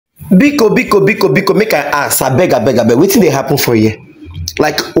Biko, make I ask, I beg, wetin dey happen for here?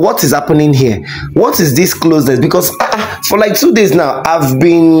 Like, what is happening here? What is this closeness? Because for like 2 days now, I've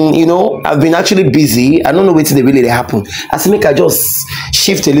been actually busy. I don't know wetin dey really happen. I say make I just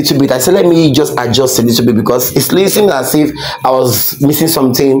shift a little bit. I say let me just adjust a little bit because it's listening as if I was missing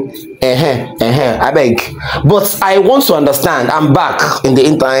something. I beg. But I want to understand. I'm back in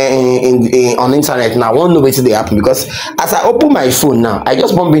the on internet now. I want to know wetin dey happen because as I open my phone now, I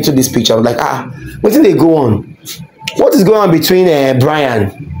just bump into this picture. I was like, wetin dey go on? What is going on between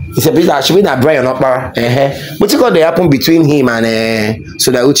Bryan? It's a bit that should be that Bryan up What you call they happen between him and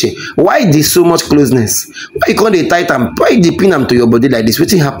Sonia Uche? Why this so much closeness? Why you call the tight and why you pin them to your body like this?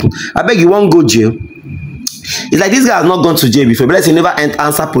 What happen? I beg you won't go jail. It's like this guy has not gone to jail before, but he never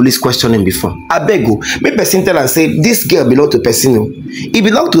answer police questioning before. I beg you, make person tell and say this girl belong to person. It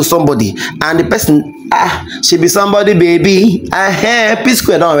belong to somebody, and the person she be somebody baby. P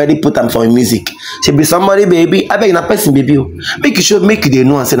Square don't already put them for music. She be somebody baby. I beg na person baby. Make you sure make they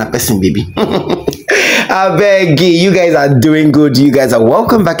know and say na person baby. I beg you guys are doing good. You guys are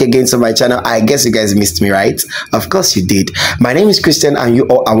welcome back again to my channel. I guess you guys missed me, right? Of course you did. My name is Christian and you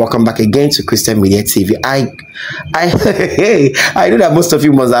all are welcome back again to Christian Media TV. I know that most of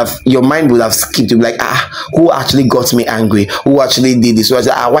you must have, your mind would have skipped. You'd be like, who actually got me angry? Who actually did this?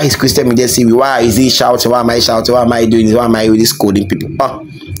 Why is Christian Media TV? Why is he shouting? Why am I shouting? Why am I doing this? Why am I really scolding people?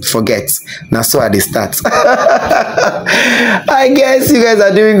 Forget. Now so at the start. I guess you guys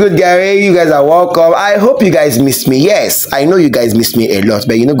are doing good, Gary. You guys are welcome. I hope you guys missed me. Yes, I know you guys missed me a lot,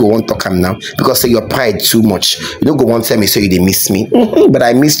 but you know go on talk now because say your pride too much. You don't go on tell me so you didn't miss me. But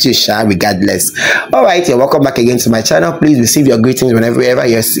I missed you, Sha, regardless. All right, you're welcome back again to my channel. Please receive your greetings whenever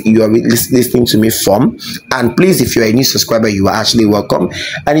you are listening to me from. And please, if you're a new subscriber, you are actually welcome.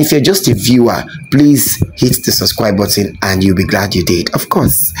 And if you're just a viewer, please hit the subscribe button and you'll be glad you did. Of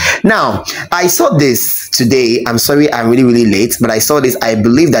course. Now, I saw this today. I'm sorry, I'm really late, but I saw this. I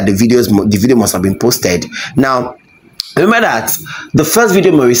believe that the video must have been posted. Now, remember that the first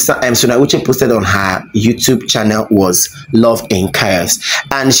video Sonia Uche posted on her YouTube channel was Love in Chaos,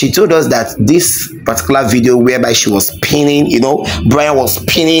 and she told us that this particular video whereby she was pinning, Bryan was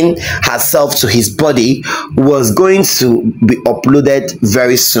pinning herself to his body, was going to be uploaded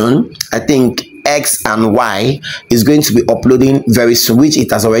very soon. I think X and Y is going to be uploading very soon, which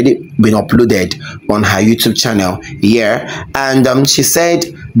it has already been uploaded on her YouTube channel here. And she said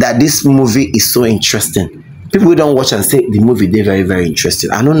that this movie is so interesting. People who don't watch and say the movie, they're very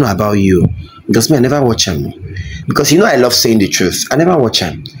interesting. I don't know about you, because me, I never watch them. Because I love saying the truth. I never watch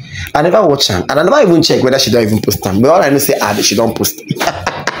them. And I never even check whether she don't even post them. But all I know say she don't post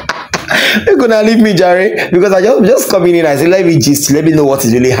You're gonna leave me, Jerry, because I just coming in and say, let me gist, let me know what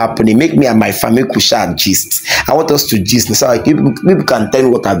is really happening. Make me and my family kusha gist. I want us to gist so like people can tell me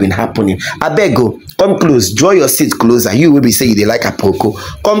what have been happening. I beg you, come close, draw your seat closer. You will be saying they like a poko.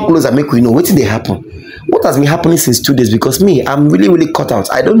 Come closer, make we know what did they happen. What has been happening since 2 days? Because me, I'm really cut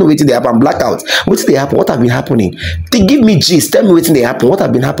out. I don't know what did they happen. I'm blackout. What did they happen? What have been happening? They give me gist. Tell me what did they happen. What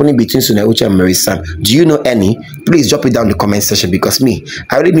have been happening between Sonia Uche and Mary Sam? Do you know any? Please drop it down in the comment section, because me,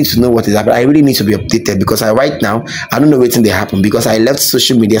 I really need to know what is happening. I really need to be updated because right now I don't know what did they happen because I left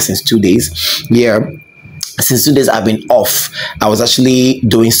social media since 2 days. Yeah. Since 2 days I've been off. I was actually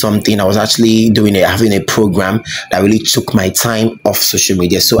doing something. I was actually having a program that really took my time off social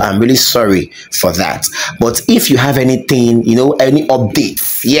media. So I'm really sorry for that. But if you have anything, any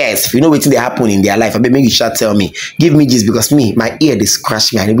updates, yes, if you know what they happen in their life, I mean, maybe you should tell me. Give me this, because me, my ear is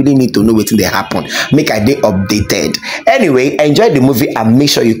scratching me. I really need to know what they happen. Make a day updated. Anyway, enjoy the movie and make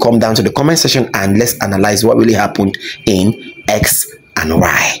sure you come down to the comment section and let's analyze what really happened in X and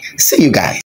Y. See you guys.